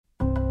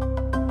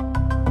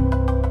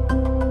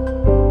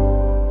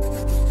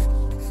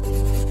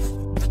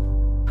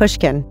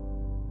Pushkin.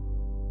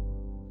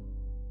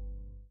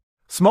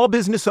 Small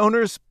business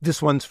owners,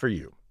 this one's for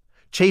you.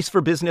 Chase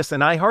for Business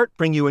and iHeart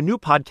bring you a new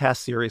podcast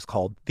series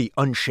called The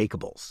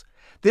Unshakables.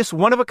 This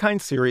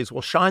one-of-a-kind series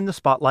will shine the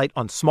spotlight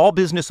on small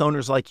business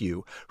owners like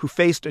you who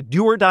faced a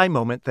do-or-die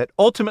moment that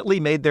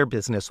ultimately made their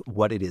business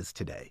what it is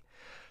today.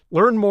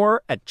 Learn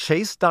more at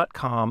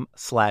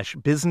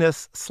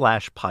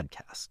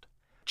chase.com/business/podcast.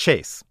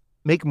 Chase,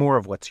 make more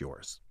of what's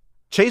yours.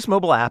 Chase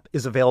mobile app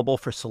is available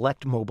for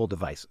select mobile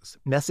devices.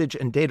 Message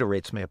and data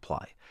rates may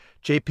apply.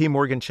 J.P.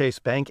 Morgan Chase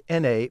Bank,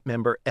 N.A.,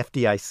 member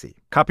FDIC.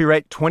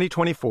 Copyright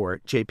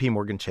 2024, J.P.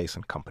 Morgan Chase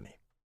 & Company.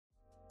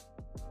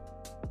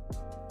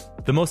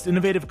 The most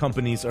innovative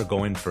companies are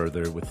going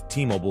further with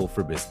T-Mobile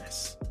for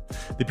Business.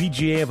 The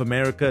PGA of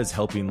America is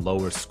helping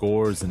lower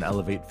scores and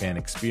elevate fan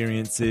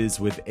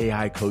experiences with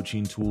AI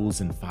coaching tools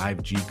and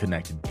 5G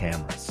connected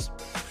cameras.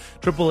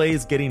 AAA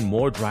is getting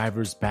more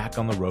drivers back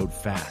on the road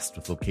fast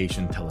with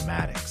location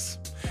telematics.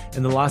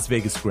 And the Las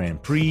Vegas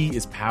Grand Prix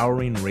is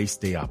powering race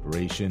day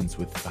operations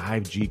with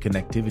 5G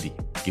connectivity,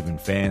 giving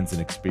fans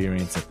an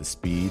experience at the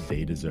speed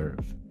they deserve.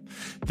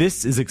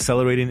 This is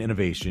accelerating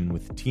innovation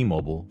with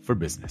T-Mobile for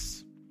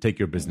Business. Take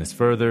your business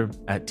further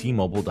at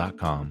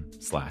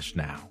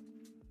T-Mobile.com/now.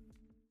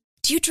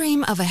 Do you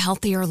dream of a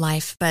healthier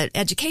life, but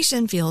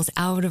education feels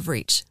out of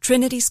reach?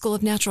 Trinity School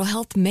of Natural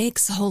Health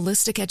makes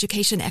holistic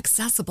education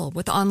accessible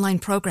with online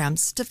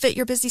programs to fit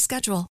your busy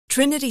schedule.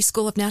 Trinity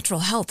School of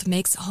Natural Health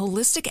makes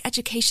holistic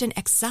education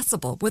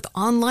accessible with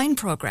online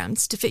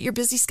programs to fit your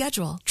busy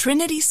schedule.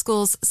 Trinity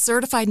School's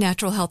Certified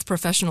Natural Health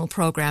Professional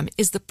Program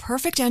is the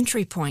perfect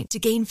entry point to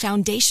gain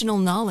foundational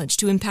knowledge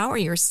to empower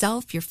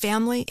yourself, your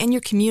family, and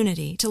your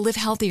community to live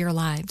healthier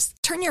lives.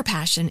 Turn your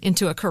passion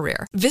into a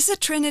career. Visit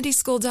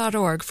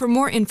trinityschool.org for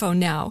more info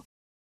now.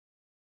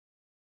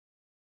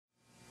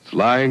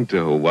 Flying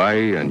to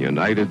Hawaii on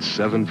United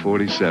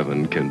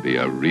 747 can be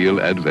a real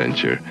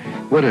adventure.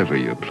 Whatever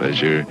your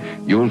pleasure,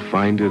 you'll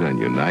find it on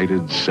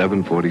United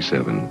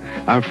 747,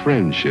 our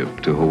friendship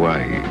to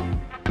Hawaii.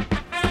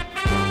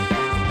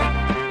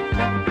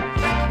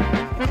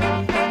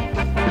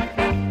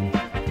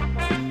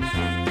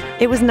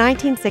 It was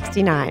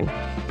 1969.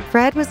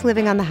 Fred was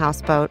living on the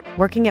houseboat,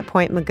 working at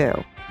Point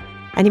Mugu,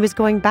 and he was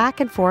going back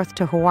and forth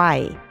to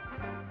Hawaii.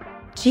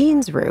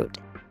 Jean's route.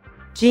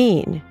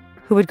 Jean,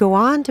 who would go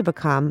on to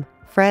become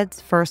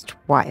Fred's first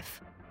wife.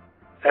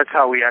 That's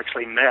how we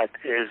actually met,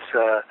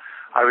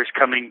 I was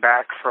coming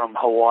back from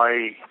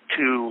Hawaii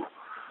to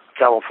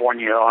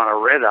California on a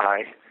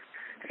red-eye,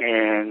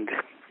 and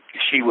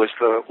she was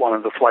one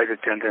of the flight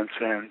attendants,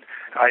 and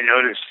I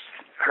noticed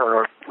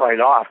her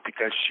right off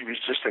because she was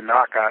just a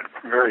knockout,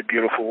 very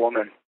beautiful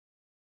woman.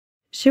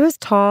 She was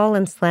tall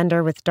and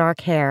slender with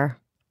dark hair.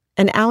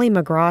 An Ally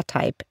McGraw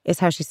type is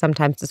how she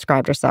sometimes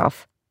described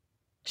herself.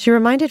 She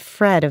reminded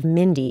Fred of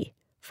Mindy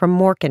from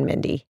Mork and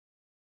Mindy.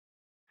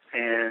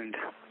 And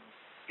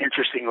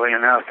interestingly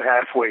enough,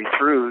 halfway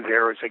through,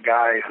 there was a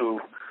guy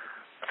who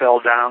fell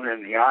down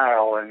in the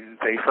aisle, and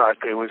they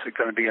thought there was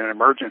going to be an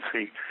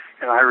emergency.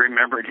 And I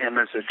remembered him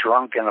as a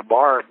drunk in a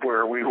bar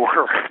where we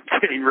were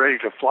getting ready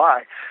to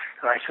fly.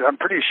 And I said, I'm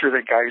pretty sure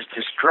that guy's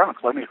just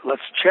drunk.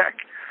 Let's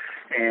check.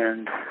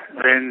 And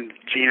then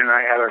Jean and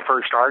I had our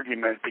first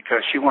argument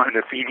because she wanted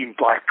to feed him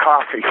black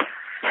coffee.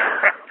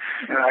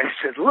 And I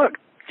said, look,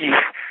 do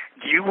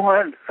you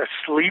want a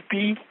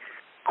sleepy,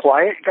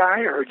 quiet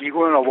guy, or do you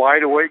want a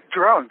wide-awake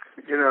drunk?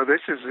 You know,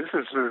 this is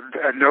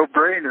a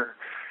no-brainer.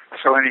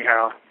 So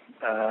anyhow,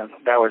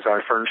 that was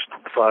our first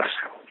fuss.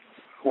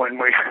 When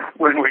we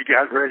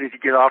got ready to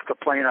get off the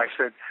plane, I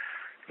said,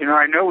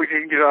 I know we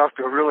didn't get off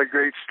to a really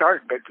great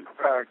start, but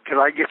could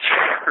I get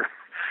your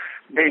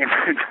name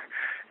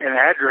and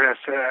address,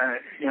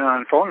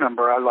 and phone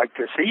number? I'd like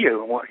to see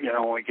you, when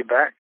we get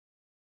back.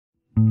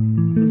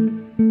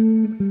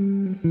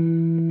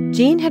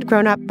 Jean had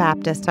grown up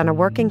Baptist on a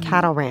working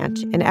cattle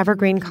ranch in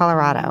Evergreen,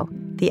 Colorado,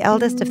 the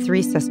eldest of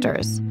three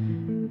sisters.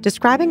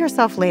 Describing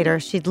herself later,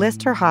 she'd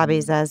list her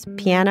hobbies as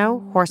piano,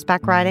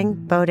 horseback riding,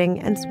 boating,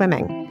 and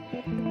swimming.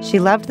 She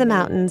loved the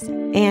mountains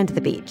and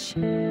the beach.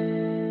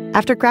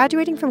 After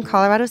graduating from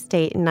Colorado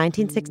State in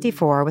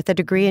 1964 with a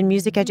degree in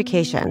music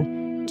education,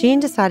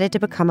 Jean decided to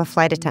become a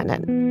flight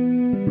attendant.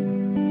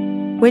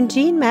 When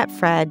Jean met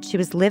Fred, she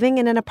was living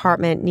in an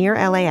apartment near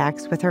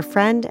LAX with her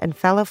friend and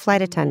fellow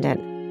flight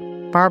attendant,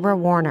 Barbara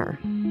Warner.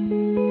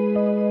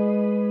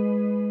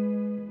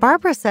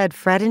 Barbara said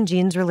Fred and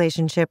Jean's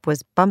relationship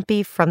was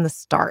bumpy from the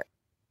start.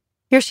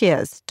 Here she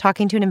is,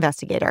 talking to an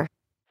investigator.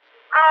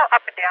 Oh,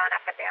 up and down,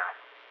 up and down.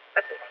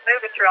 But the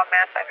smoothest real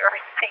mess I've ever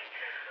seen,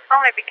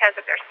 only because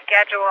of their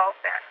schedules,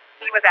 and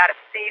he was out of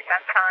sea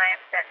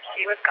sometimes, and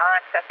she was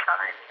gone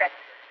sometimes.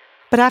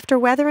 But after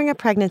weathering a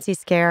pregnancy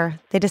scare,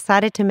 they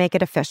decided to make it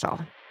official.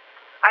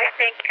 I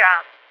think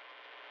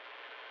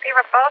they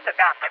were both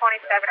about 27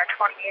 or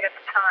 28 at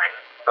the time.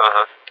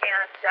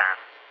 And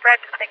Fred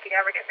didn't think he'd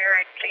ever get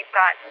married. She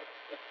thought,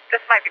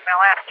 this might be my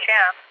last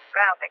chance.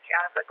 I don't think she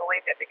honestly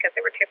believed it because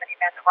there were too many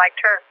men that liked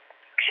her.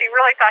 She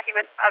really thought he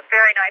was a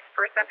very nice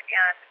person,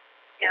 and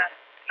he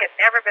had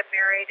never been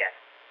married, and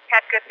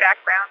had good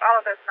background, all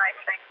of those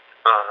nice things.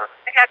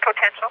 They had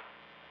potential.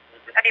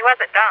 And he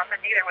wasn't dumb,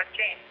 and neither was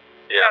Gene.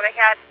 Yeah. So they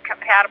had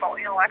compatible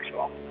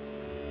intellectual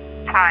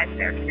ties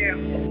there, too.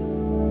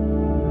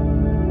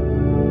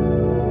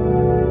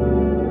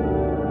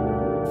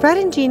 Fred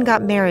and Jean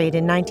got married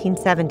in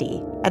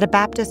 1970 at a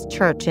Baptist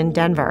church in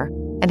Denver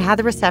and had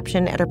the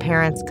reception at her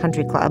parents'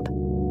 country club.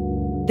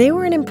 They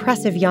were an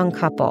impressive young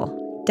couple,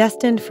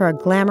 destined for a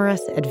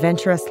glamorous,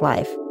 adventurous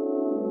life.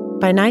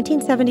 By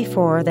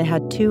 1974, they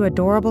had 2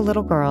 adorable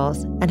little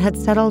girls and had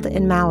settled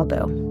in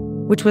Malibu,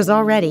 which was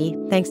already,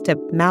 thanks to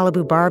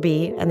Malibu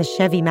Barbie and the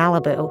Chevy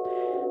Malibu,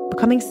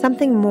 becoming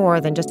something more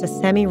than just a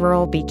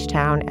semi-rural beach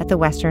town at the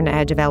western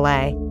edge of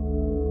LA.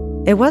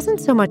 It wasn't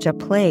so much a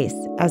place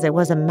as it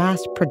was a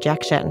mass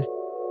projection,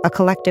 a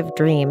collective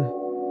dream.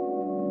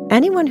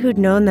 Anyone who'd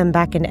known them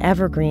back in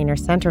Evergreen or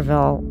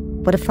Centerville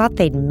would have thought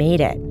they'd made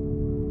it.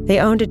 They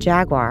owned a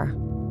Jaguar,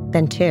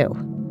 then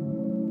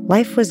 2.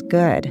 Life was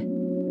good.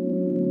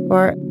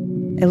 Or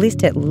at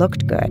least it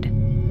looked good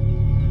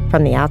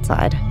from the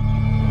outside.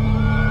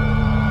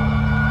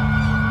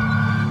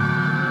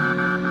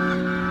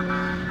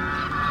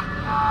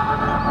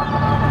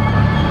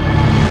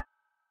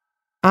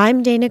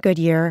 I'm Dana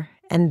Goodyear,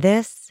 and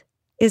this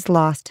is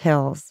Lost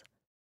Hills.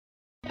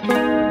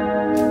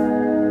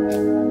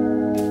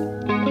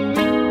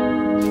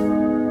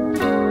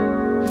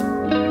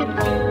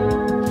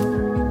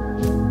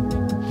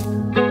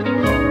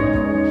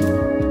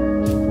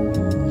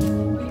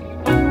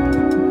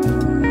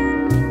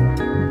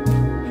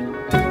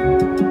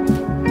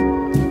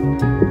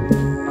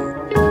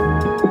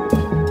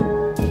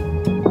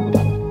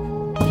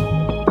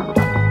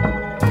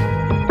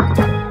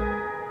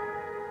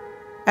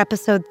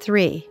 Episode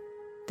 3,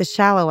 The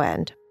Shallow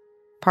End,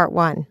 Part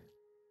 1.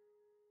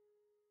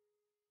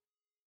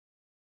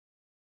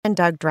 And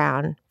Doug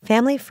Drown,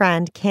 family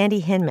friend Candy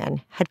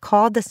Hinman had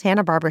called the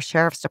Santa Barbara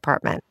Sheriff's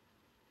Department.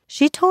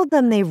 She told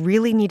them they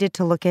really needed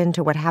to look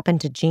into what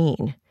happened to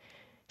Jean.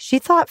 She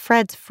thought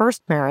Fred's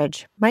first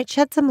marriage might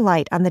shed some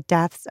light on the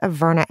deaths of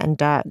Verna and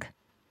Doug.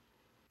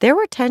 There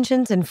were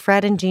tensions in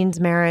Fred and Jean's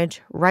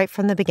marriage right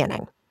from the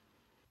beginning.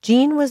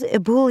 Jean was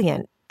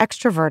ebullient,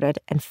 extroverted,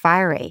 and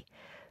fiery.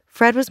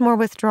 Fred was more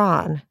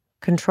withdrawn,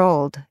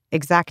 controlled,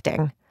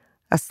 exacting,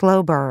 a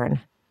slow burn.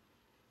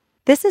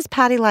 This is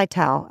Patty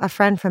Lytell, a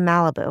friend from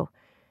Malibu.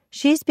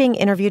 She's being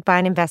interviewed by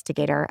an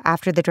investigator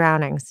after the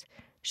drownings.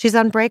 She's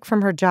on break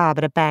from her job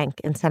at a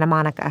bank in Santa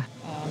Monica.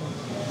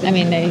 They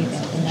had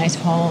a nice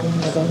home.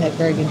 They both had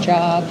very good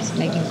jobs,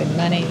 making good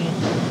money.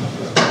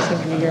 So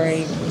they were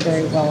very,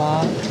 very well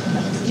off.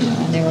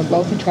 And they were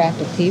both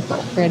attractive people.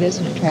 Fred is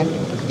an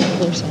attractive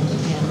person,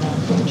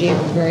 and Jean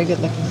was very good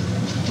looking.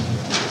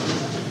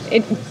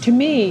 To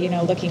me,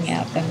 looking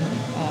at them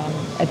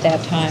at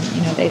that time,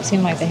 they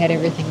seemed like they had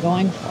everything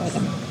going for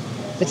them,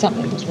 but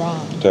something was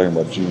wrong. Talking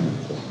about Jean?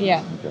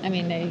 Yeah. They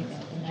had a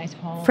nice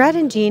home. Fred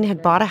and Jean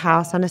had bought a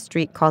house on a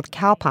street called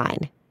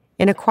Calpine,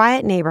 in a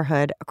quiet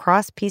neighborhood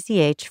across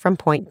PCH from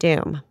Point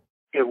Dume.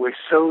 It was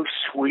so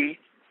sweet,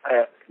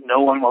 no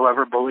one will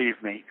ever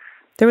believe me.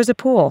 There was a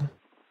pool.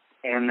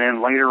 And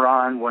then later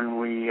on, when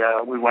we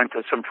went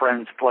to some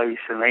friend's place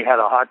and they had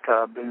a hot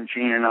tub, and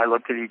Jean and I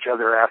looked at each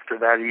other after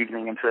that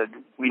evening and said,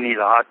 we need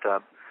a hot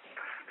tub.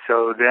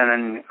 So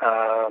then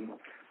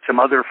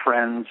some other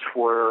friends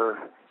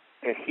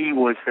he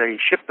was a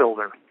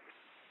shipbuilder.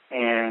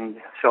 And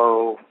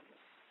so,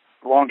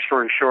 long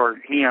story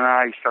short, he and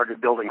I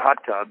started building hot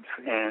tubs,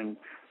 and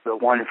the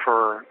one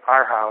for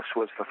our house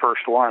was the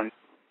first one.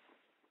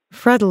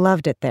 Fred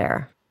loved it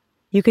there.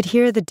 You could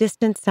hear the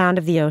distant sound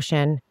of the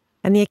ocean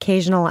and the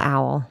occasional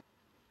owl.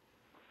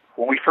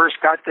 When we first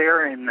got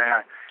there and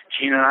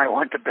Jean and I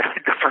went to bed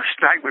the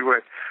first night, we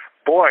went,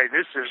 boy,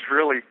 this is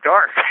really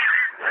dark,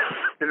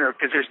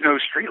 because there's no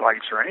street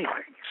lights or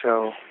anything.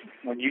 So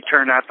when you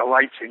turn out the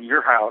lights in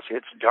your house,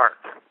 it's dark.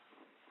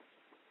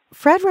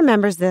 Fred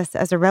remembers this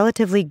as a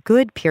relatively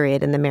good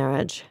period in the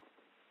marriage.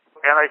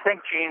 And I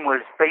think Jean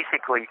was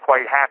basically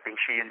quite happy.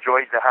 She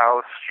enjoyed the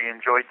house. She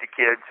enjoyed the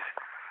kids.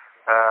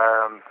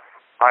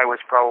 I was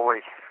probably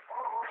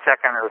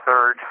second or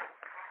third.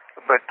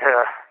 But,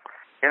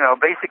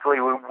 basically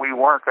we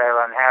weren't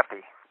that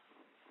unhappy.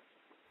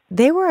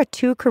 They were a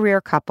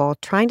 2-career couple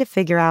trying to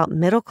figure out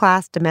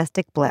middle-class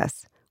domestic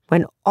bliss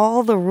when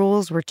all the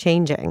rules were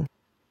changing.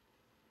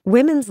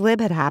 Women's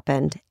lib had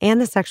happened and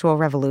the sexual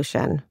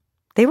revolution.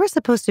 They were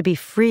supposed to be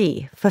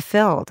free,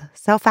 fulfilled,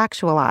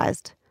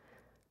 self-actualized.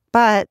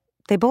 But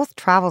they both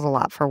traveled a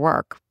lot for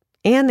work,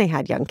 and they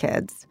had young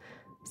kids.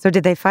 So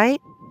did they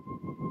fight?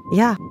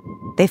 Yeah,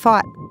 they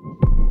fought.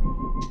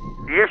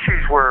 The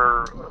issues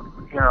were,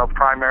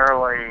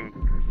 primarily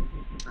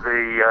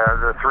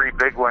the 3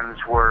 big ones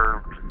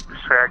were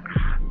sex.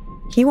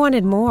 He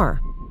wanted more.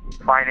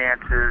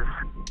 Finances.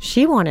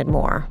 She wanted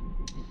more.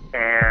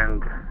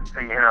 And,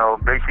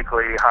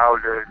 basically how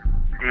to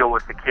deal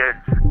with the kids.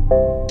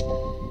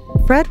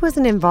 Fred was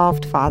an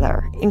involved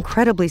father,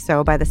 incredibly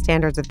so by the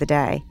standards of the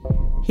day.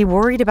 He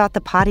worried about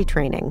the potty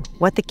training,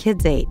 what the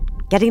kids ate,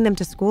 getting them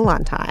to school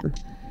on time.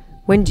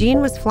 When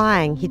Gene was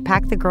flying, he'd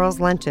pack the girls'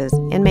 lunches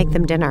and make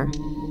them dinner.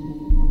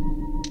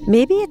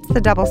 Maybe it's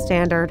the double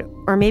standard,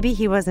 or maybe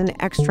he was an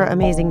extra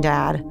amazing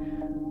dad.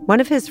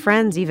 One of his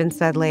friends even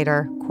said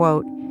later,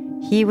 quote,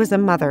 "He was a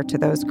mother to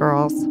those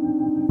girls."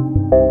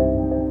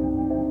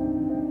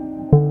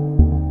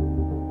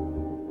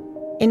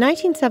 In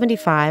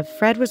 1975,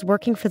 Fred was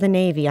working for the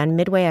Navy on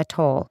Midway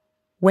Atoll,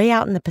 way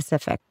out in the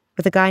Pacific,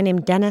 with a guy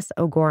named Dennis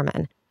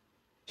O'Gorman.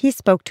 He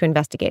spoke to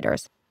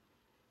investigators.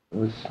 It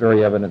was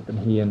very evident that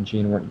he and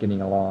Gene weren't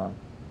getting along.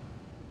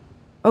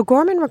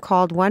 O'Gorman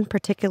recalled one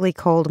particularly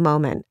cold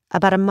moment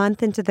about a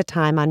month into the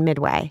time on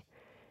Midway.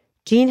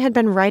 Gene had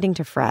been writing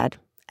to Fred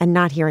and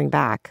not hearing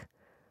back.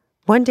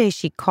 One day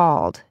she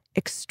called,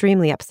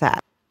 extremely upset.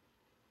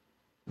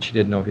 She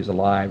didn't know if he was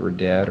alive or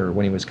dead or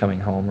when he was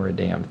coming home or a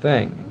damn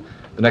thing.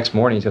 The next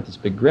morning, he's got this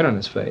big grin on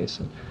his face,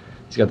 and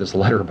he's got this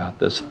letter about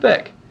this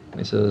thick. And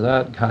he says,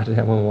 that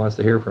goddamn woman wants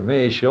to hear from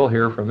me. She'll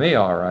hear from me,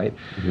 all right.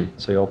 Mm-hmm.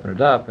 So you open it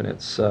up, and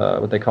it's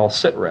what they call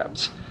sit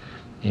reps.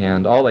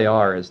 And all they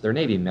are is they're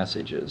Navy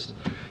messages.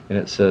 And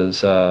it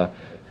says,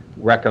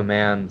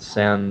 recommend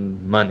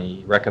send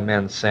money,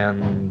 recommend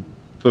send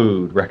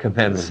food,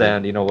 recommend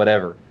send,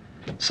 whatever.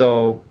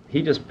 So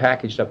he just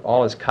packaged up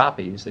all his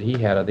copies that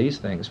he had of these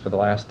things for the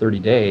last 30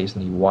 days,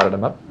 and he wadded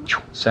them up,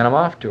 sent them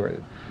off to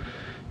her.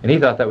 And he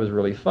thought that was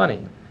really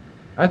funny.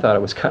 I thought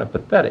it was kind of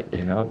pathetic,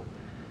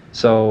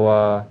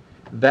 So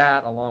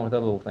that, along with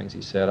other little things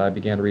he said, I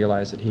began to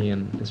realize that he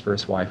and his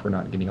first wife were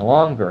not getting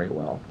along very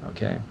well,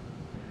 okay?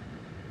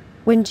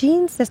 When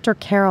Gene's sister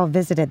Carol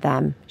visited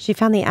them, she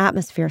found the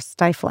atmosphere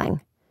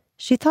stifling.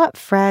 She thought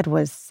Fred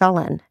was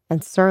sullen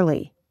and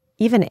surly,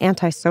 even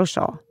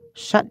antisocial,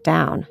 shut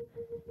down.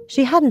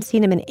 She hadn't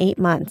seen him in 8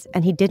 months,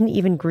 and he didn't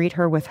even greet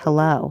her with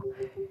hello.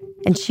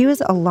 And she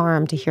was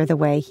alarmed to hear the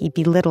way he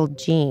belittled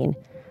Gene,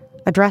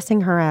 addressing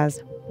her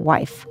as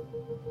wife.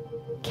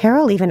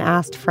 Carol even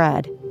asked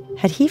Fred,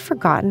 had he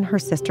forgotten her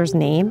sister's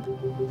name?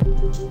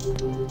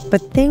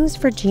 But things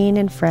for Gene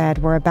and Fred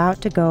were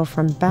about to go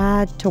from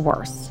bad to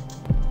worse,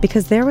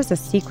 because there was a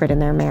secret in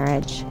their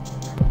marriage,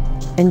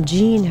 and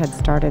Gene had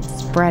started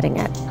spreading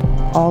it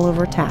all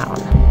over town.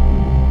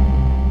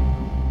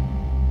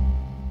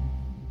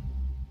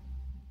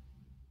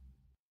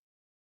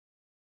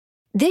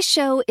 This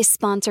show is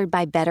sponsored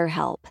by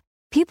BetterHelp.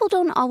 People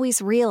don't always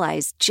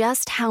realize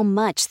just how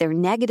much their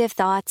negative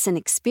thoughts and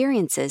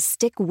experiences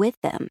stick with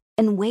them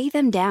and weigh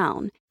them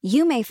down.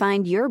 You may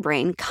find your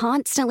brain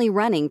constantly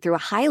running through a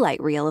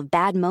highlight reel of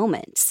bad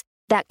moments.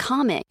 That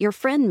comment your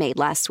friend made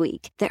last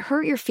week that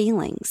hurt your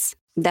feelings.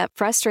 That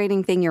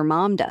frustrating thing your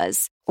mom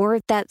does.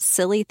 Or that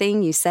silly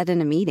thing you said in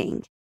a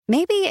meeting.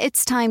 Maybe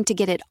it's time to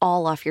get it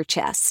all off your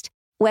chest.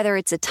 Whether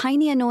it's a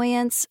tiny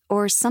annoyance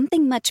or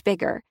something much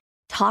bigger,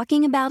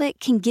 talking about it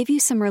can give you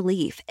some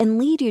relief and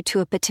lead you to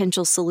a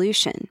potential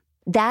solution.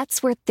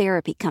 That's where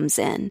therapy comes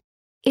in.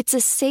 It's a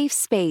safe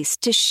space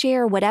to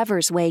share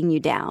whatever's weighing you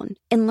down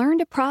and learn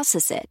to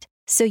process it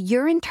so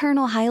your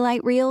internal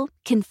highlight reel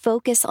can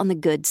focus on the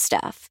good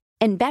stuff.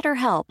 And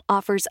BetterHelp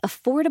offers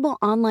affordable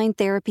online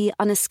therapy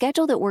on a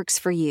schedule that works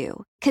for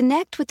you.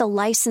 Connect with a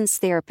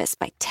licensed therapist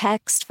by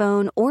text,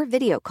 phone, or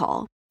video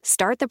call.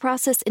 Start the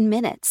process in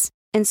minutes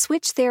and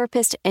switch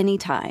therapist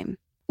anytime.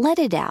 Let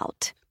it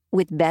out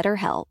with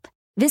BetterHelp.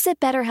 Visit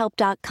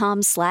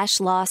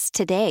BetterHelp.com/lost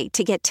today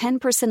to get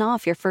 10%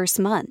 off your first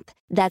month.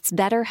 That's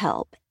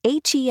BetterHelp,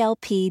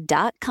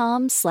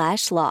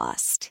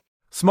 HELP.com/lost.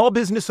 Small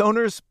business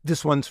owners,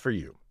 this one's for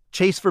you.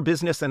 Chase for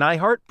Business and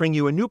iHeart bring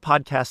you a new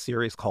podcast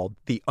series called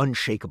The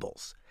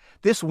Unshakables.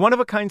 This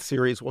one-of-a-kind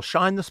series will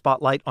shine the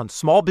spotlight on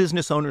small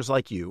business owners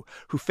like you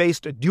who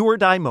faced a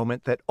do-or-die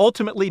moment that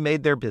ultimately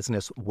made their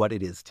business what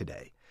it is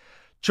today.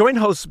 Join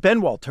hosts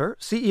Ben Walter,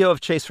 CEO of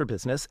Chase for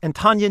Business, and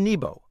Tanya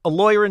Nebo, a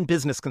lawyer and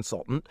business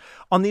consultant,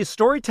 on these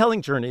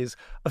storytelling journeys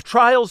of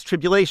trials,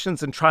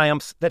 tribulations, and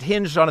triumphs that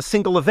hinged on a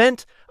single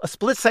event, a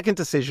split-second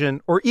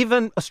decision, or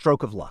even a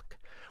stroke of luck.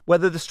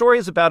 Whether the story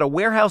is about a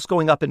warehouse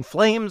going up in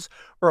flames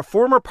or a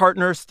former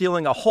partner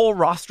stealing a whole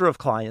roster of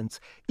clients,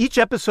 each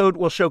episode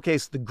will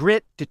showcase the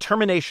grit,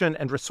 determination,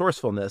 and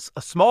resourcefulness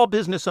a small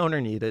business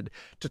owner needed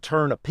to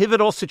turn a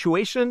pivotal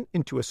situation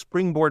into a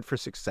springboard for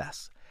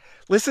success.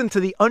 Listen to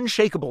The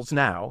Unshakables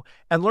now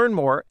and learn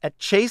more at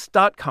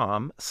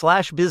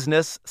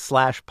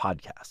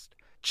chase.com/business/podcast.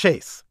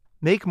 Chase,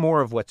 make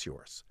more of what's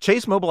yours.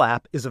 Chase mobile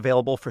app is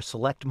available for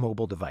select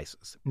mobile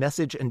devices.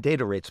 Message and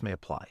data rates may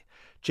apply.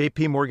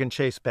 J.P. Morgan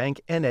Chase Bank,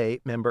 N.A.,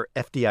 member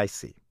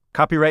FDIC.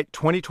 Copyright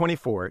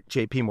 2024,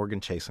 J.P. Morgan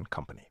Chase &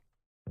 Company.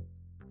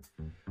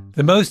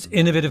 The most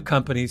innovative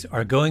companies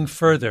are going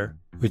further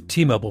with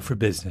T-Mobile for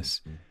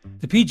Business.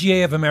 The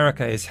PGA of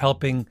America is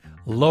helping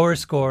lower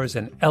scores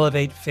and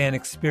elevate fan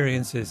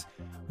experiences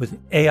with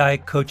AI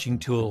coaching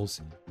tools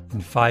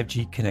and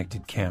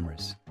 5G-connected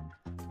cameras.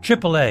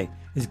 AAA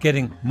is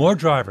getting more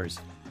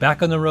drivers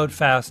back on the road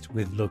fast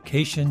with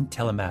location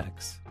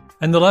telematics.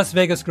 And the Las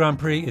Vegas Grand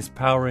Prix is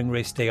powering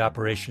race day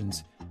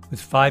operations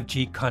with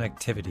 5G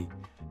connectivity,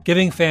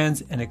 giving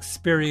fans an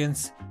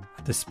experience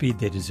at the speed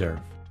they deserve.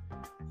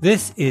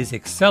 This is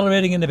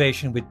Accelerating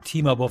Innovation with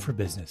T-Mobile for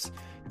Business.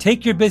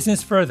 Take your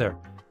business further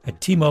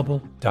at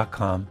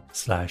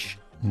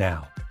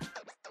T-Mobile.com/now.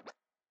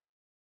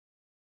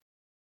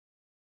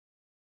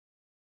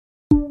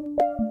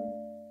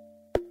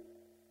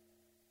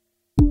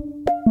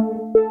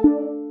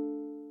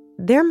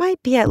 There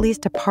might be at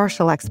least a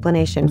partial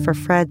explanation for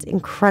Fred's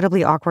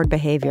incredibly awkward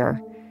behavior.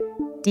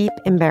 Deep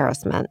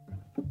embarrassment.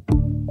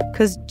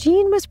 Because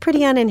Jean was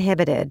pretty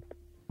uninhibited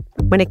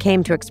when it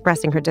came to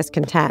expressing her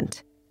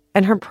discontent.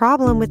 And her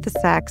problem with the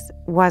sex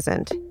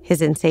wasn't his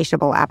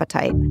insatiable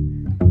appetite.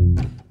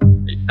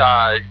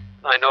 I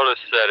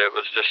noticed that it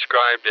was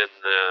described in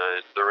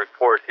the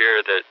report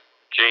here that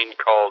Jean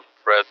called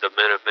Fred the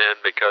Minuteman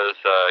because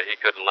he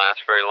couldn't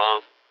last very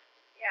long.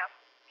 Yeah,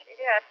 she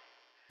did.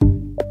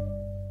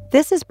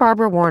 This is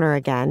Barbara Warner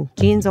again,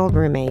 Jean's old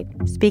roommate,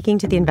 speaking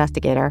to the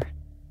investigator.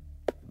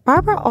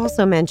 Barbara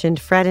also mentioned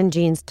Fred and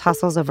Jean's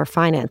tussles over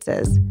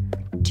finances.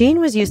 Jean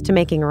was used to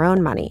making her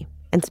own money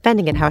and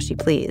spending it how she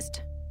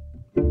pleased.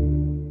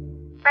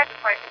 Fred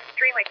was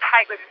extremely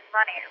tight with his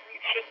money. At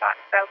least she thought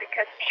so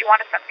because she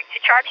wanted something.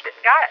 She charged it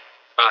and got it.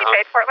 She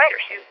paid for it later.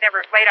 She was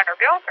never late on her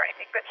bills or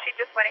anything, but she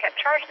just went ahead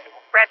and charged it.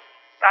 Fred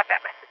thought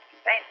that was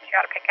insane. She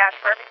ought to pay cash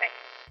for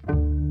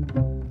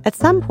everything. At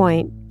some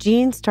point,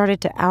 Jean started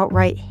to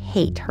outright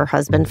hate her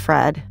husband,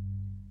 Fred.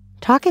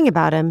 Talking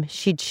about him,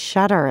 she'd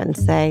shudder and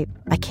say,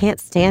 "I can't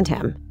stand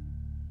him."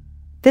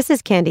 This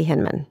is Candy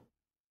Hinman.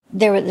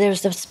 There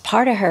was this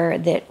part of her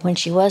that when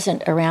she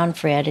wasn't around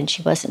Fred and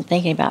she wasn't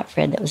thinking about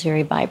Fred, that was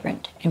very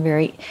vibrant and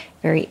very,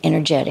 very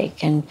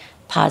energetic and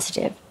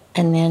positive.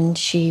 And then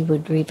she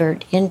would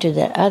revert into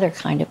that other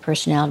kind of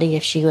personality.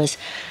 If she was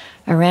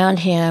around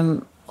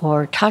him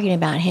or talking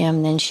about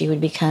him, then she would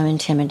become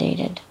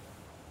intimidated.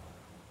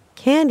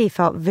 Candy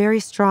felt very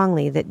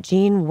strongly that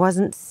Jean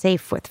wasn't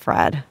safe with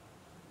Fred.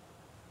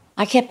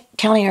 I kept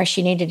telling her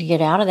she needed to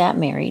get out of that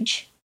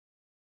marriage.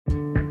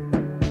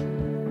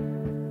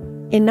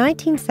 In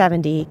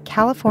 1970,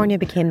 California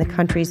became the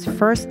country's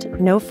first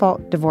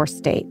no-fault divorce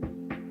state.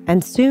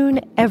 And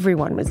soon,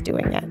 everyone was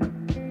doing it.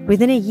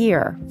 Within a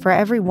year, for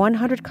every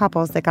 100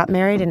 couples that got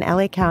married in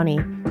LA County,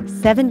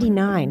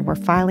 79 were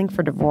filing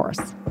for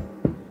divorce.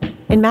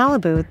 In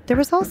Malibu, there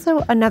was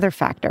also another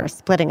factor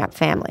splitting up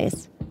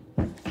families.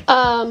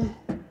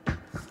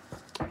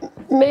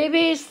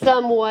 Maybe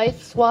some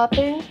wife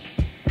swapping.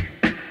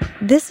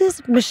 This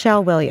is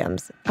Michelle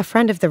Williams, a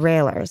friend of the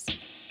Railers.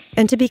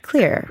 And to be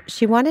clear,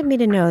 she wanted me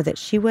to know that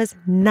she was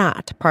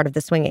not part of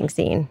the swinging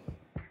scene.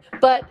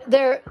 But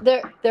there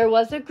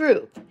was a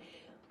group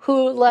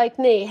who, like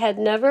me, had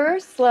never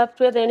slept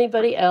with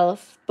anybody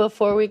else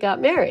before we got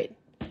married.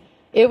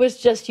 It was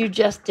just, you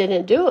just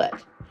didn't do it.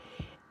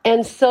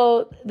 And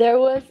so there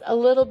was a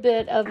little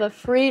bit of a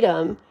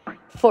freedom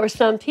for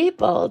some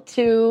people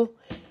to,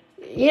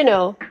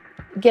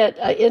 get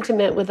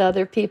intimate with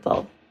other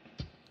people.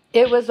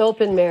 It was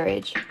open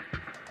marriage.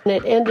 And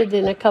it ended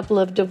in a couple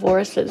of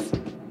divorces.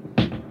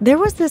 There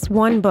was this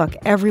one book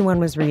everyone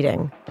was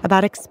reading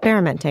about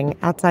experimenting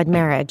outside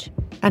marriage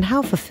and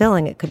how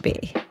fulfilling it could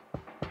be.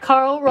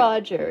 Carl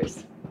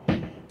Rogers,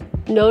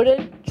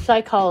 noted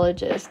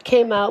psychologist,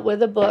 came out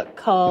with a book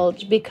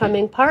called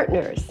Becoming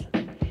Partners,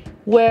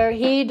 where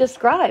he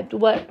described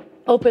what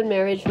open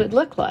marriage would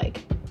look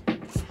like.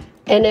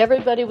 And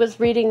everybody was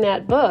reading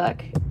that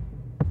book.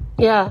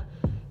 Yeah,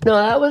 no,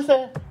 that was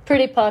a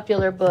pretty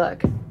popular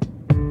book.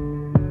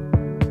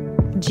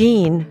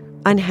 Jean,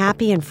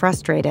 unhappy and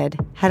frustrated,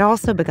 had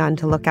also begun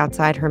to look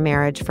outside her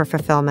marriage for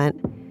fulfillment.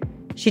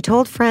 She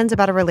told friends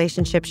about a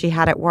relationship she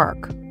had at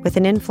work with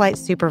an in-flight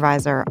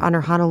supervisor on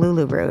her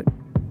Honolulu route.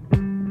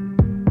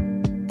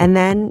 And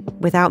then,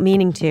 without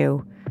meaning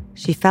to,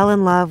 she fell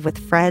in love with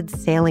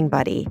Fred's sailing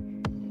buddy,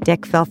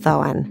 Dick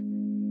Vilthoen.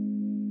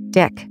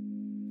 Dick,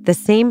 the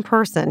same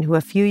person who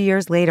a few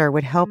years later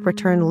would help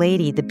return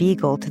Lady the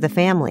Beagle to the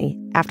family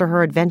after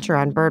her adventure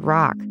on Bird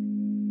Rock.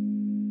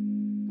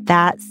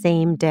 That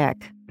same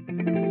Dick.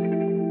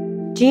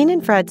 Jean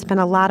and Fred spent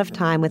a lot of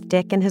time with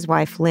Dick and his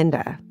wife,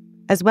 Linda,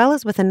 as well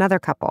as with another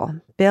couple,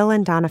 Bill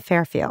and Donna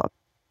Fairfield.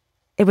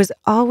 It was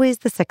always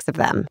the six of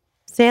them,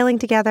 sailing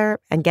together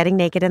and getting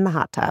naked in the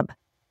hot tub.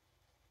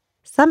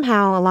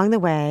 Somehow, along the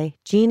way,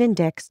 Jean and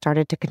Dick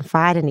started to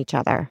confide in each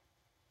other.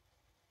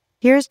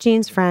 Here's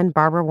Jean's friend,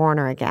 Barbara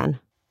Warner, again.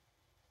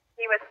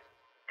 He was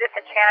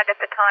disenchanted at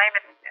the time,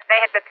 and they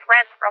had been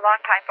friends for a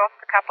long time. Both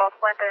the couples,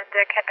 Linda and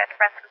Dick, had been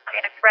friends with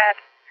Jean and Fred.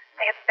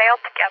 They had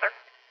sailed together.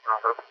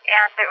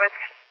 And it was,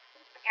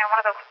 one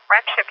of those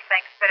friendship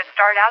things that it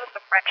started out as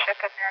a friendship,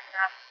 and then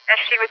as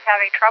she was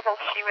having trouble,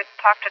 she would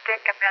talk to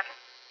Dick, and then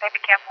they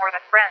became more than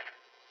friends.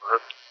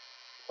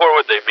 Where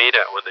would they meet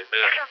at when they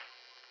met?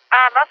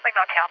 Mostly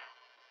motel.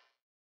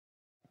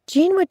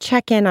 Jean would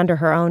check in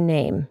under her own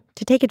name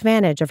to take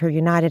advantage of her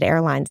United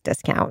Airlines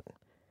discount.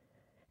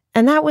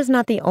 And that was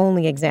not the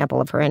only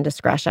example of her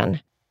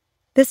indiscretion.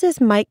 This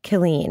is Mike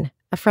Killeen,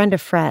 a friend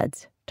of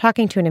Fred's,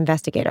 talking to an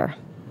investigator.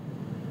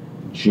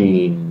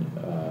 Jean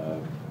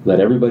let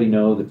everybody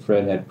know that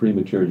Fred had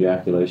premature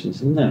ejaculations.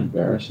 Isn't that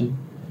embarrassing?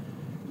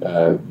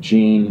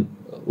 Jean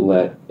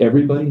let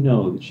everybody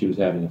know that she was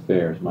having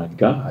affairs. My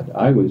God,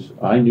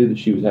 I knew that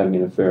she was having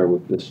an affair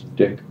with this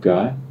Dick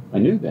guy. I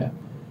knew that.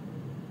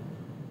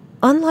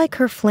 Unlike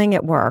her fling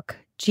at work,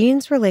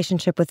 Jean's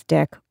relationship with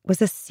Dick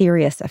was a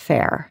serious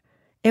affair.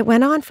 It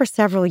went on for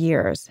several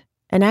years,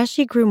 and as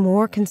she grew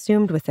more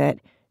consumed with it,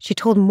 she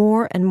told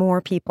more and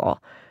more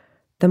people.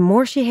 The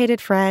more she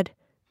hated Fred,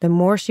 the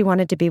more she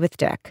wanted to be with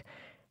Dick.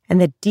 And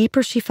the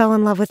deeper she fell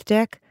in love with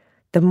Dick,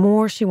 the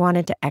more she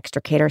wanted to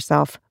extricate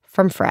herself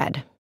from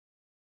Fred.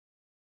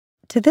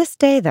 To this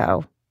day,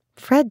 though,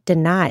 Fred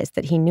denies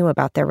that he knew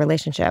about their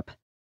relationship.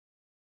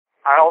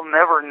 I'll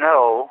never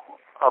know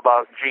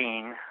about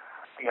Jean,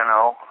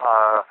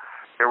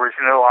 There was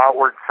no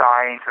outward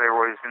signs, there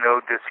was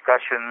no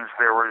discussions,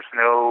 there was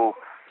no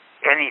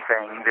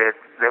anything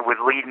that would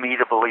lead me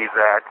to believe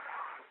that.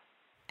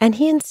 And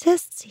he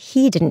insists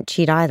he didn't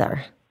cheat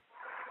either.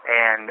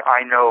 And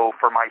I know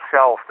for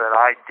myself that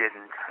I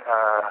didn't.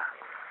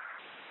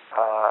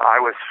 I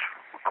was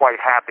quite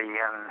happy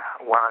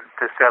and wanted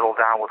to settle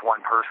down with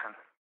one person.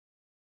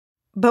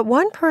 But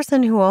one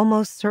person who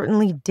almost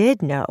certainly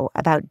did know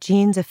about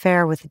Jean's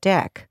affair with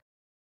Dick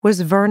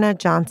was Verna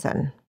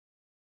Johnson.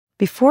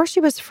 Before she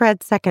was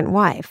Fred's second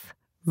wife,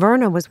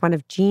 Verna was one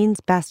of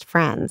Jean's best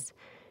friends.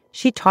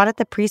 She taught at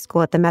the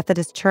preschool at the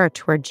Methodist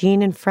church where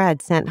Jean and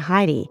Fred sent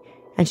Heidi,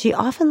 and she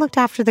often looked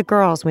after the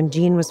girls when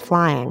Jean was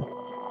flying.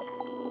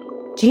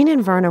 Jean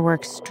and Verna were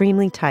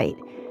extremely tight,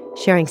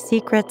 sharing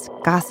secrets,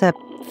 gossip,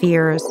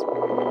 fears.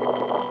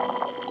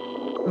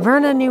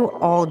 Verna knew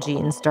all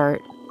Jean's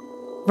dirt.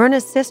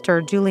 Verna's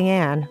sister,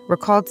 Julianne,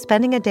 recalled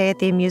spending a day at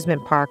the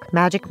amusement park,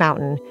 Magic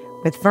Mountain,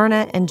 with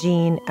Verna and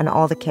Jean and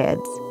all the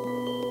kids.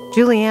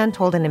 Julianne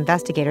told an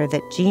investigator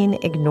that Jean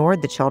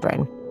ignored the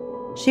children.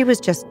 She was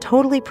just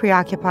totally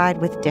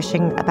preoccupied with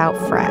dishing about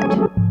Fred.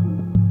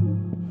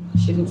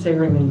 She didn't say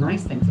very many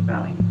nice things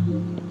about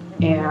him.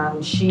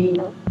 And she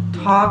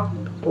talked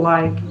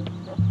like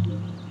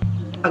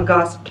a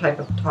gossip type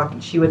of talking.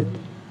 She would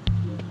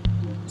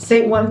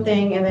say one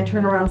thing and then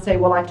turn around and say,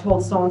 well, I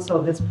told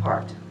so-and-so this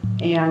part.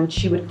 And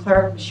she would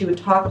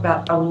talk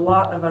about a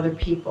lot of other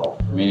people.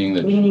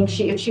 Meaning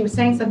if she was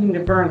saying something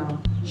to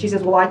Verna, she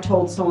says, well, I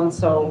told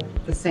so-and-so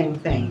the same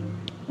thing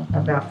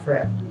about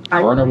Fred.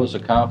 Verna was a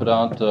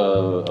confidant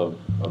of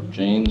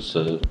Jean's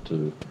to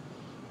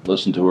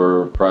listen to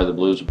her cry the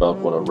blues about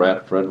what a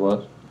rat Fred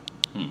was?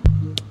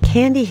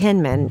 Candy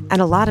Hinman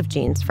and a lot of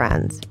Jean's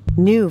friends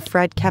knew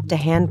Fred kept a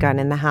handgun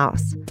in the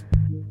house.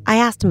 I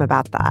asked him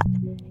about that.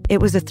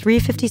 It was a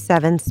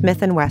 .357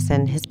 Smith &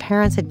 Wesson his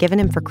parents had given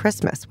him for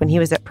Christmas when he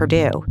was at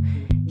Purdue.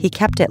 He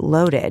kept it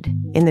loaded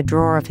in the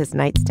drawer of his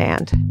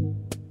nightstand.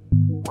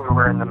 We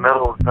were in the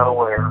middle of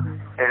nowhere,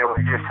 and it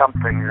was just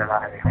something that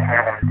I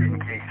had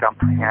in case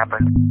something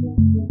happened.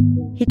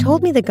 He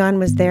told me the gun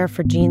was there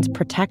for Jean's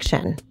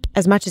protection,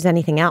 as much as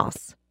anything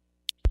else.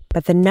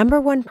 But the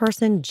number one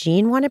person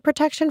Jean wanted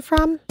protection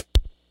from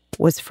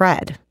was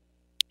Fred.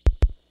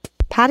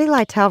 Patty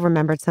Lytell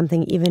remembered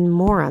something even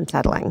more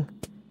unsettling.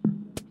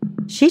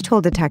 She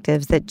told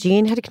detectives that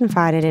Jean had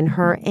confided in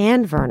her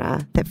and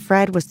Verna that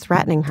Fred was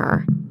threatening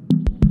her,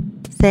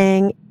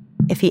 saying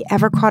if he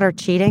ever caught her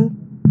cheating,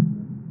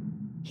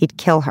 he'd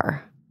kill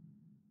her.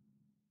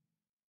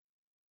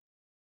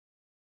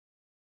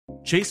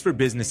 Chase for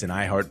Business and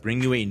iHeart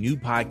bring you a new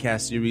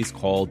podcast series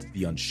called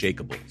The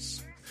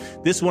Unshakables.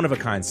 This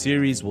one-of-a-kind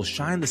series will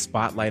shine the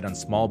spotlight on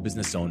small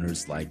business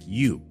owners like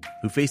you,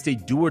 who faced a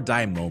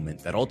do-or-die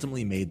moment that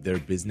ultimately made their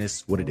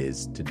business what it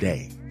is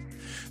today.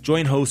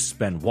 Join hosts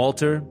Ben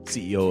Walter,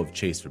 CEO of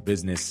Chase for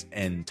Business,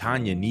 and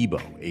Tanya Nebo,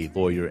 a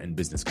lawyer and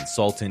business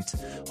consultant,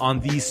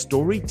 on these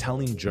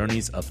storytelling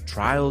journeys of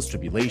trials,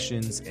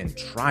 tribulations, and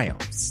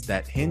triumphs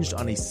that hinged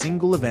on a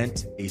single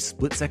event, a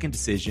split-second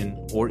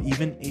decision, or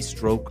even a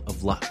stroke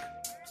of luck.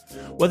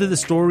 Whether the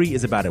story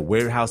is about a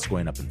warehouse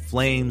going up in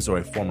flames or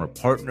a former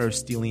partner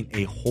stealing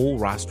a whole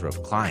roster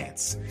of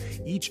clients,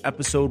 each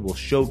episode will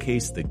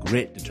showcase the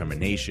grit,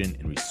 determination,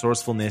 and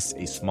resourcefulness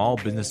a small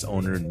business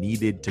owner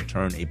needed to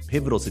turn a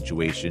pivotal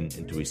situation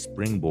into a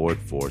springboard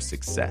for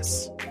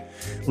success.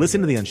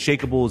 Listen to The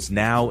Unshakables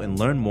now and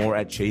learn more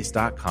at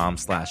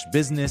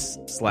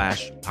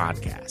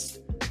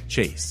chase.com/business/podcast.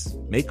 Chase,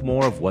 make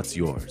more of what's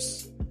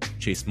yours.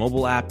 Chase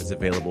mobile app is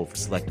available for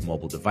select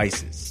mobile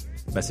devices.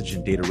 Message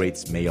and data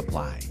rates may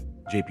apply.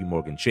 JP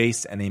Morgan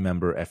Chase, NA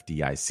member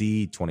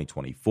FDIC,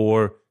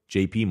 2024,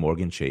 JP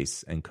Morgan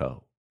Chase &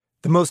 Co.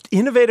 The most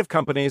innovative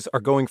companies are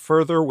going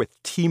further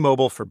with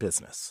T-Mobile for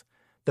Business.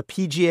 The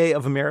PGA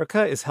of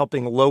America is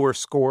helping lower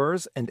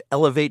scores and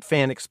elevate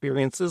fan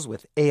experiences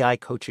with AI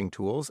coaching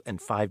tools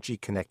and 5G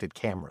connected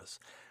cameras.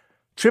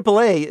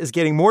 AAA is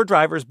getting more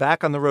drivers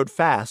back on the road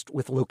fast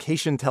with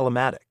location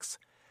telematics.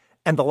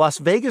 And the Las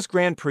Vegas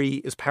Grand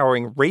Prix is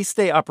powering race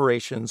day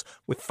operations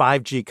with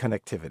 5G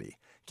connectivity,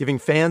 giving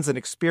fans an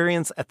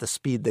experience at the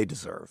speed they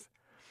deserve.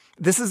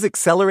 This is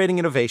accelerating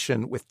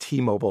innovation with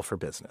T-Mobile for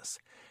Business.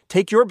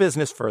 Take your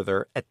business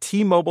further at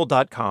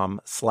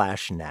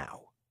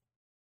T-Mobile.com/now.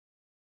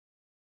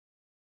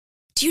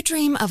 Do you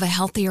dream of a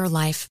healthier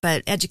life,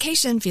 but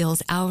education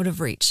feels out of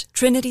reach?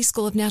 Trinity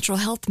School of Natural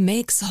Health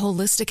makes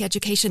holistic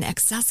education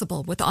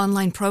accessible with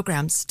online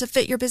programs to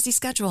fit your busy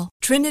schedule.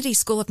 Trinity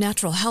School of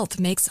Natural Health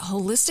makes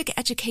holistic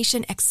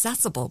education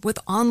accessible with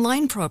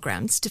online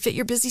programs to fit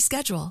your busy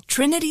schedule.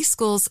 Trinity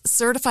School's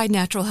Certified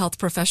Natural Health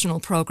Professional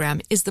Program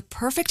is the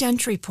perfect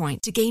entry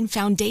point to gain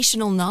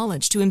foundational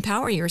knowledge to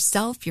empower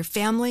yourself, your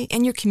family,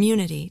 and your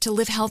community to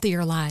live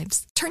healthier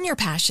lives. Turn your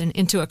passion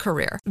into a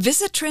career.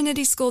 Visit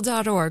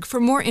trinityschool.org for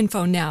more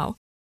info now.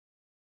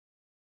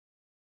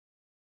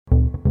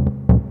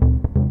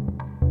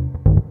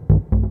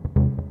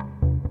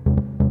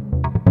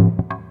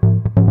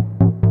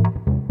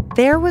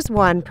 There was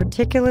one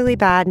particularly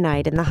bad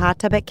night in the hot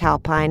tub at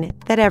Calpine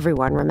that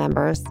everyone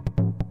remembers.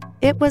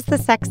 It was the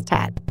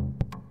sextet.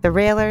 The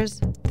Railers,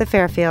 the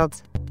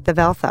Fairfields, the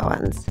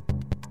Velthoans.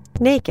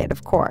 Naked,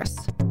 of course.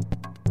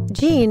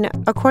 Jean,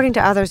 according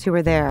to others who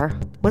were there,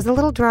 was a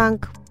little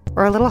drunk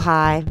or a little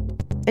high,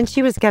 and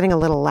she was getting a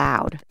little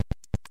loud.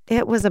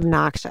 It was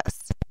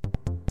obnoxious.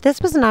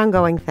 This was an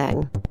ongoing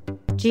thing.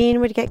 Jean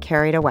would get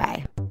carried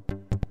away.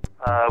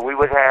 We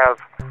would have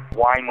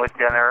wine with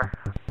dinner,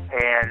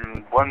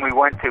 and when we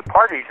went to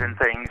parties and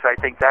things, I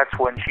think that's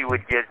when she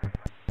would get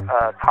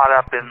caught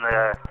up in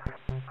the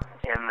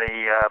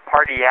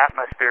party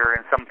atmosphere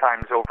and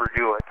sometimes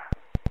overdo it.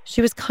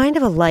 She was kind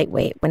of a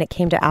lightweight when it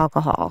came to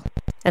alcohol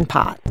and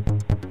pot.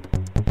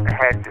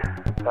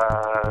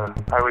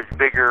 I was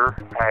bigger.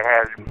 I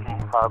had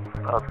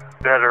a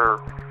better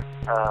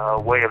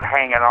way of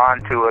hanging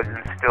on to it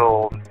and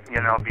still,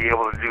 be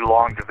able to do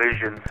long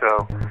division.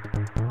 So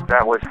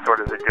that was sort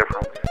of the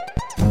difference.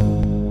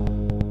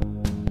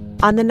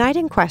 On the night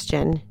in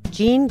question,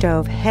 Jean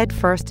dove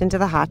headfirst into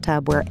the hot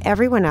tub where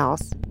everyone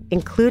else,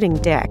 including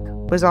Dick,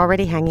 was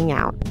already hanging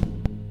out.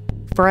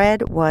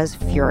 Fred was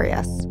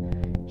furious.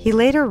 He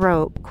later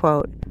wrote,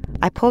 quote,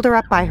 "I pulled her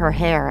up by her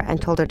hair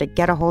and told her to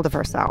get a hold of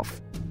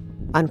herself,"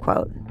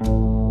 unquote.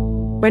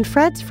 When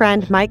Fred's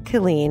friend Mike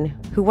Killeen,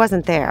 who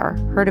wasn't there,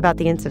 heard about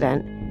the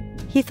incident,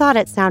 he thought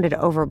it sounded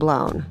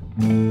overblown.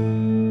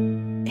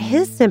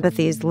 His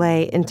sympathies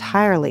lay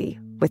entirely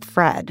with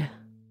Fred.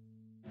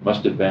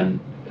 Must have been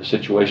a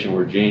situation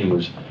where Jean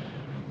was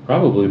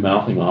probably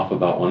mouthing off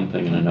about one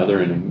thing and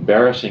another and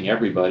embarrassing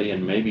everybody,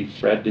 and maybe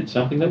Fred did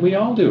something that we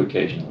all do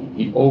occasionally.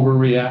 He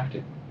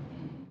overreacted.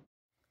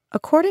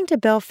 According to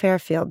Bill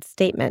Fairfield's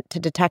statement to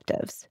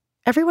detectives,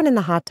 everyone in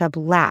the hot tub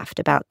laughed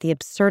about the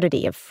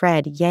absurdity of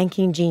Fred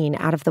yanking Jean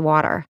out of the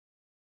water.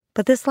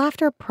 But this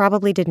laughter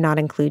probably did not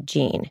include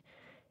Jean.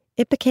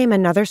 It became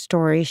another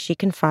story she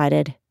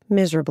confided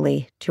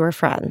miserably to her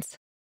friends.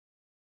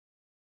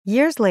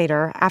 Years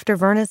later, after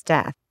Verna's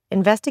death,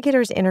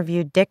 investigators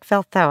interviewed Dick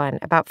Velthoan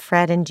about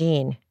Fred and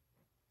Jean.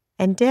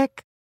 And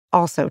Dick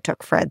also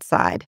took Fred's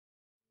side,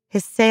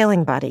 his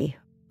sailing buddy,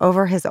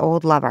 over his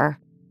old lover.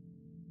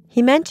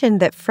 He mentioned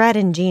that Fred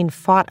and Jean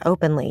fought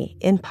openly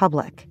in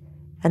public,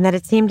 and that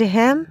it seemed to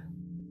him,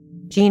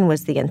 Jean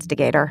was the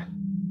instigator.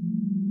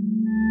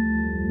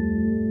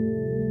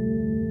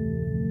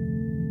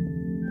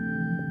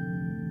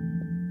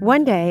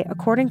 One day,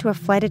 according to a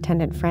flight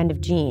attendant friend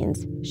of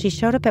Jean's, she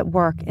showed up at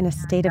work in a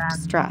state of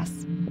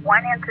distress.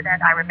 One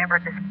incident I remember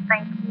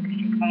distinctly,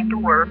 she came to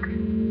work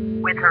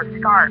with her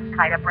scarf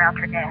tied up around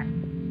her neck.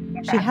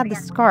 She had the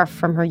scarf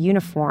from her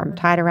uniform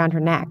tied around her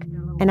neck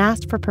and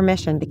asked for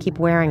permission to keep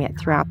wearing it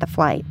throughout the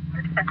flight.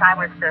 Since I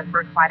was the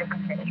first flight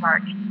attendant in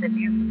charge, she said,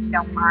 "You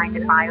don't mind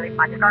if I leave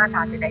my scarf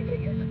on today, do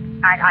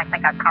you?" I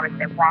think I probably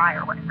said, "Why?"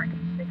 or whatever.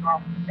 She said,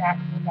 "Well, that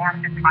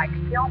bastard tried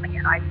to kill me."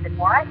 And I said,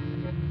 "What?"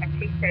 And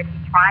she said,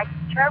 "He tried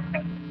to choke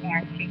me."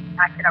 And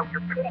I said, "Oh,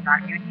 you're kidding,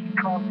 aren't you?" And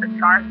she pulled the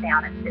scarf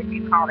down and said,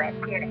 "You call that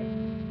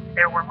kidding?"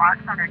 There were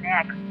marks on her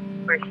neck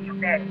where she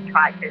said he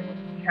tried to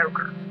choke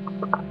her.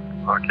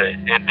 Okay,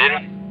 and did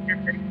he?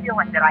 Just this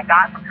feeling that I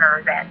got from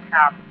her that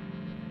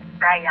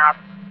they,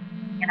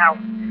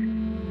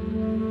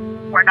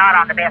 were not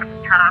on the best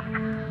of terms.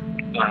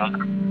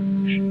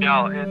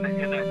 Now, in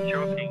that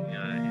choking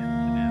incident,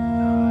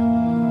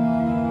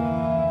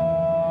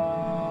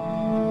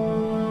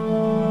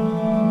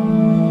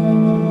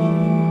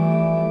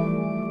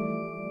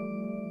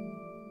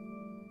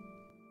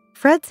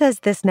 Fred says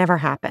this never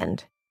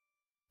happened,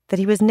 that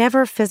he was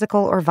never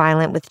physical or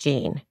violent with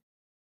Jean.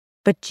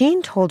 But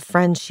Jean told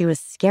friends she was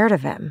scared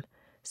of him,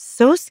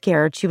 so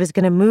scared she was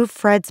going to move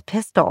Fred's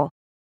pistol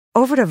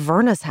over to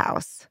Verna's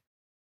house.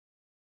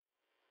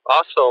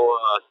 Also,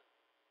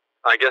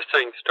 I guess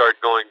things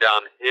start going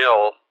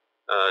downhill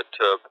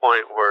to a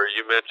point where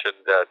you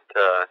mentioned that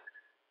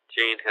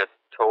Jean had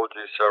told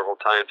you several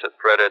times that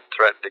Fred had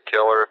threatened to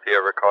kill her if he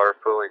ever caught her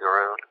fooling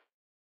around.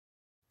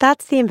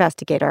 That's the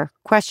investigator,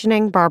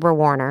 questioning Barbara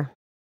Warner.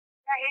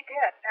 Yeah, he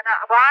did. And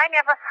I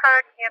never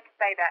heard him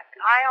say that.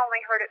 I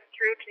only heard it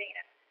through Jean.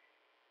 And,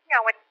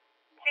 when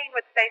Jean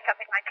would say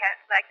something like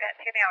that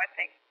to me, I would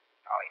think,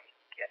 "Oh, he's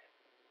kidding."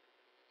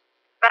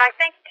 But I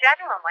think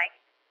genuinely,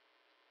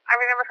 I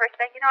remember her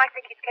saying, "I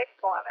think he's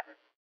capable of it."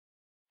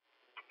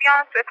 To be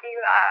honest with you,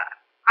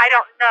 I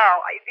don't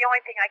know. The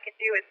only thing I can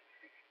do is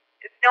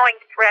knowing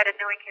Fred and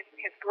knowing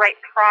his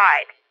great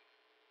pride,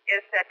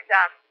 is that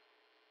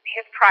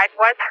his pride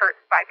was hurt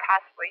by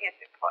possibly his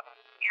influence.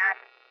 And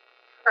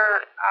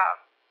her,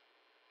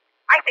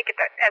 I think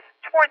as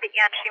toward the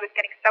end, she was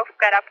getting so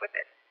fed up with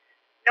it.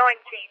 Knowing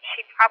Gene,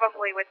 she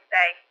probably would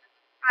say,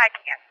 I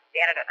can't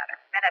stand it another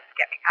minute,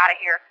 get me out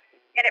of here.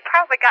 And it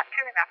probably got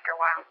to him after a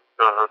while.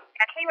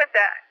 And he was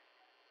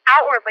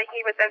outwardly,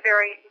 he was a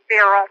very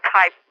virile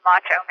type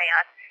macho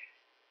man.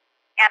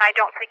 And I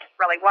don't think he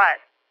really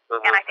was.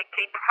 And I think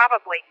Gene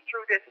probably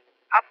threw this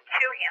up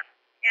to him.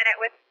 And it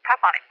was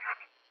tough on him,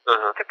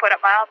 to put it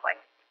mildly.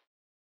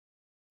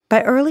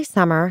 By early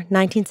summer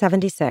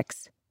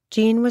 1976,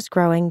 Gene was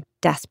growing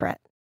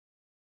desperate.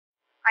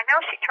 I know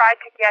she tried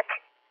to get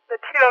the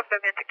two of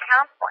them into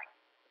counseling,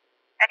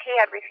 and he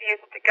had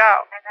refused to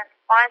go. And then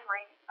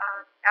finally,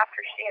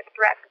 after she had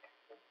threatened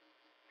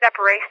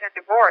separation and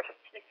divorce,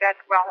 he said,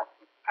 well,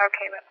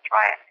 okay, let's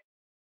try it.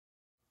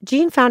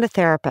 Gene found a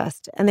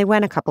therapist, and they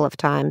went a couple of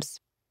times.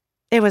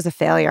 It was a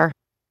failure.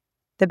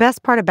 The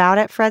best part about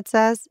it, Fred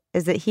says,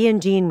 is that he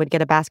and Gene would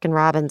get a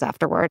Baskin-Robbins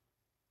afterward.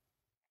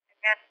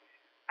 And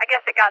I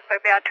guess it got so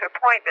bad to a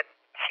point that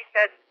she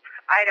said,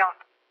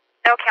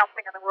 no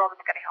counseling in the world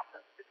is going to help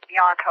us. It's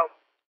beyond hope.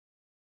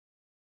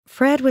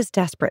 Fred was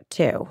desperate,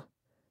 too.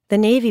 The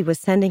Navy was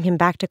sending him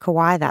back to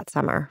Kauai that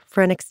summer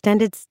for an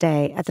extended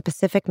stay at the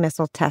Pacific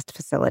Missile Test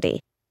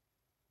Facility.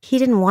 He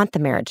didn't want the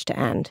marriage to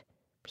end.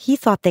 He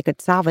thought they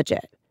could salvage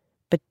it,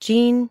 but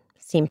Gene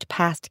seemed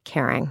past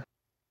caring.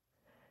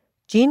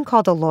 Gene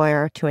called a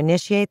lawyer to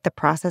initiate the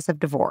process of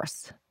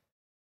divorce.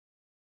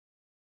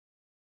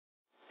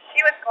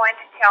 She was going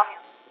to tell him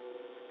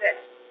that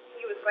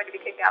he was going to be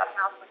kicked out of the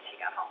house when she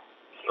got home.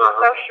 She was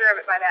so sure of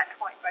it by that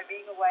point, by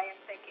being away and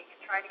thinking and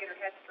trying to get her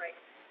head straight.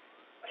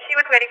 She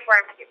was waiting for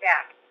him to get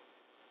back.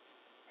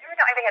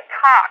 Evidently they had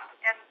talked,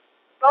 and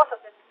both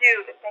of them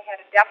knew that they had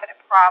a definite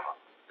problem.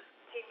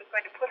 She was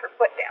going to put her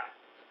foot down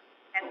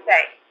and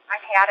say,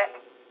 I've had it.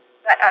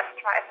 Let us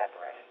try a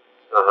separation.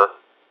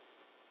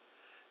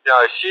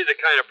 Yeah, is she the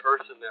kind of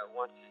person that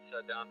once she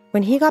sat down...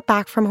 When he got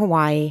back from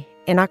Hawaii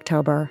in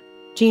October,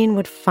 Gene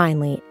would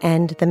finally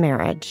end the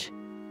marriage.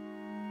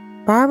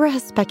 Barbara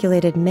has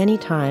speculated many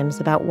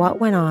times about what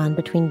went on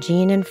between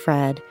Gene and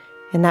Fred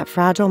in that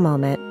fragile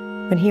moment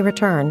when he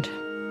returned.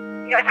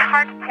 You know, it's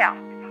hard to tell.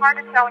 It's hard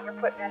to tell when you're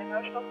put in that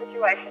emotional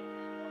situation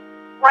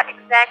what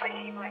exactly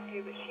she might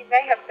do, but she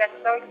may have been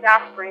so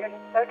exasperated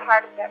and so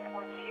tired at that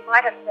point, she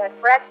might have said,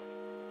 Fred,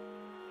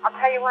 I'll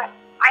tell you what,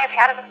 I have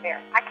had an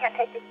affair. I can't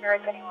take this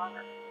marriage any longer.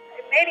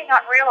 And maybe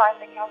not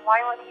realizing how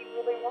violent he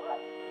really was.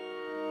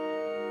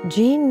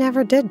 Gene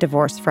never did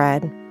divorce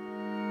Fred,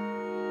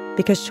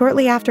 because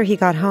shortly after he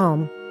got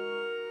home,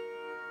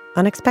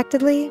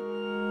 unexpectedly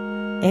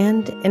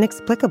and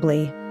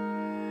inexplicably,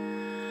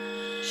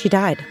 she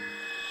died.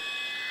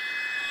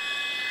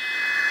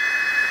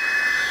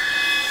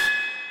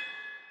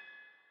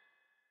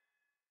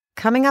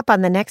 Coming up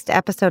on the next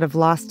episode of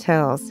Lost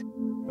Hills,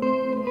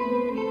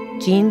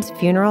 Gene's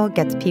funeral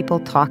gets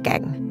people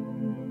talking.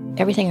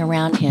 Everything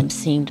around him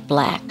seemed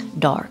black,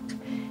 dark.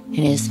 And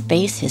his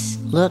face, his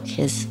look,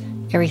 his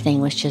everything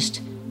was just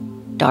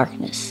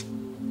darkness.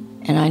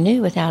 And I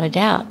knew without a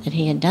doubt that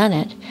he had done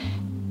it.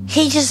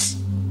 He just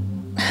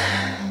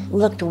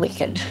looked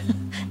wicked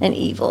and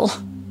evil.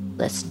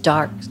 This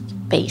dark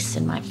face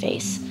in my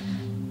face.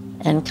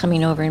 And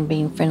coming over and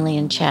being friendly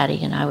and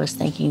chatty. And I was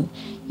thinking,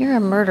 you're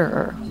a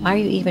murderer. Why are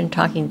you even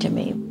talking to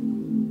me?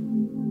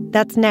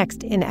 That's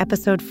next in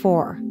Episode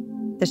 4,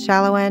 The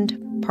Shallow End,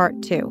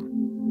 Part 2.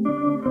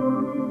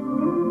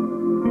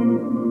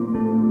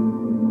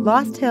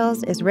 Lost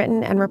Hills is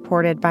written and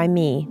reported by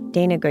me,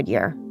 Dana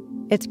Goodyear.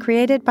 It's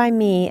created by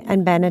me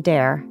and Ben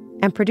Adair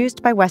and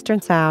produced by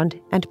Western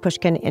Sound and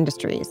Pushkin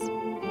Industries.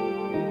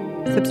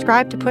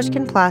 Subscribe to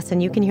Pushkin Plus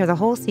and you can hear the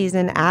whole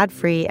season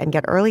ad-free and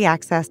get early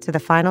access to the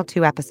final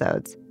 2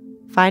 episodes.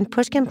 Find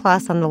Pushkin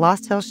Plus on the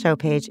Lost Hills show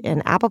page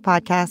in Apple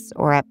Podcasts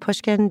or at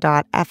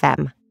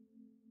pushkin.fm.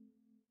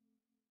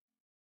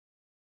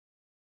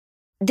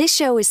 This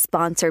show is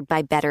sponsored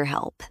by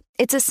BetterHelp.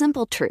 It's a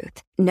simple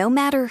truth. No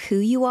matter who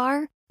you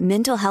are,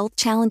 mental health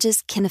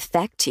challenges can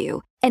affect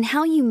you, and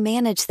how you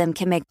manage them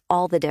can make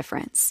all the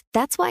difference.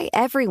 That's why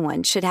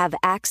everyone should have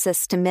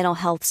access to mental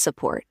health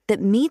support that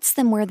meets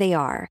them where they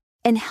are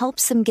and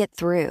helps them get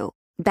through.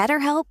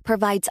 BetterHelp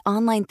provides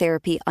online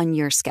therapy on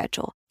your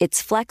schedule.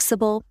 It's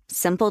flexible,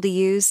 simple to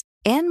use,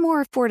 and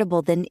more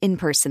affordable than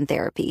in-person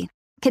therapy.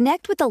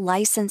 Connect with a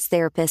licensed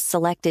therapist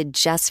selected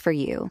just for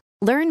you.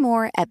 Learn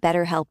more at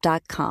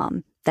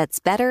BetterHelp.com. That's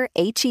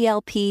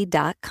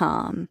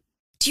BetterHelp.com.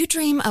 Do you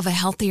dream of a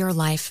healthier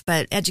life,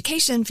 but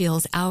education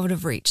feels out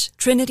of reach?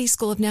 Trinity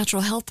School of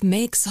Natural Health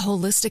makes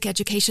holistic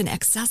education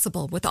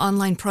accessible with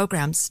online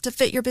programs to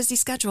fit your busy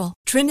schedule.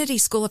 Trinity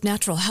School of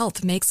Natural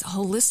Health makes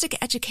holistic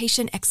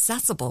education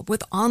accessible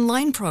with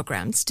online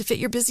programs to fit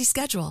your busy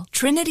schedule.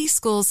 Trinity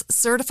School's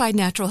Certified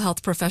Natural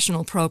Health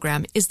Professional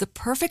Program is the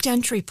perfect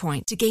entry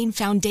point to gain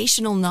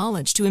foundational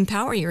knowledge to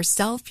empower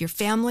yourself, your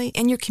family,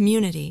 and your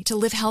community to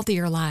live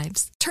healthier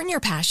lives. Turn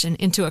your passion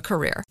into a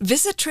career.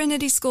 Visit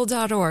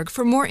trinityschool.org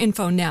for more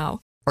info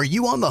now. Are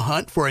you on the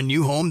hunt for a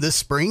new home this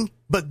spring,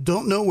 but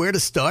don't know where to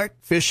start?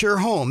 Fisher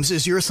Homes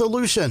is your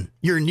solution.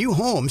 Your new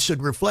home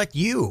should reflect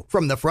you,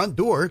 from the front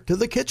door to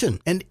the kitchen,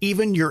 and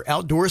even your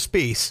outdoor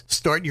space.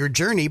 Start your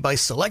journey by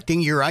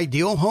selecting your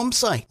ideal home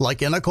site,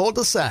 like in a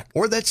cul-de-sac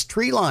or that's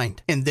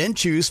tree-lined, and then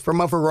choose from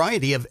a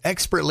variety of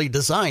expertly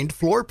designed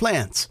floor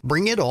plans.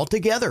 Bring it all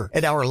together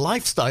at our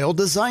Lifestyle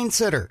Design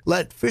Center.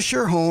 Let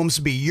Fisher Homes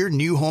be your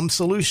new home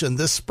solution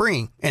this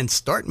spring and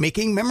start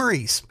making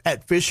memories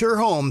at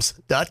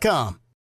FisherHomes.com.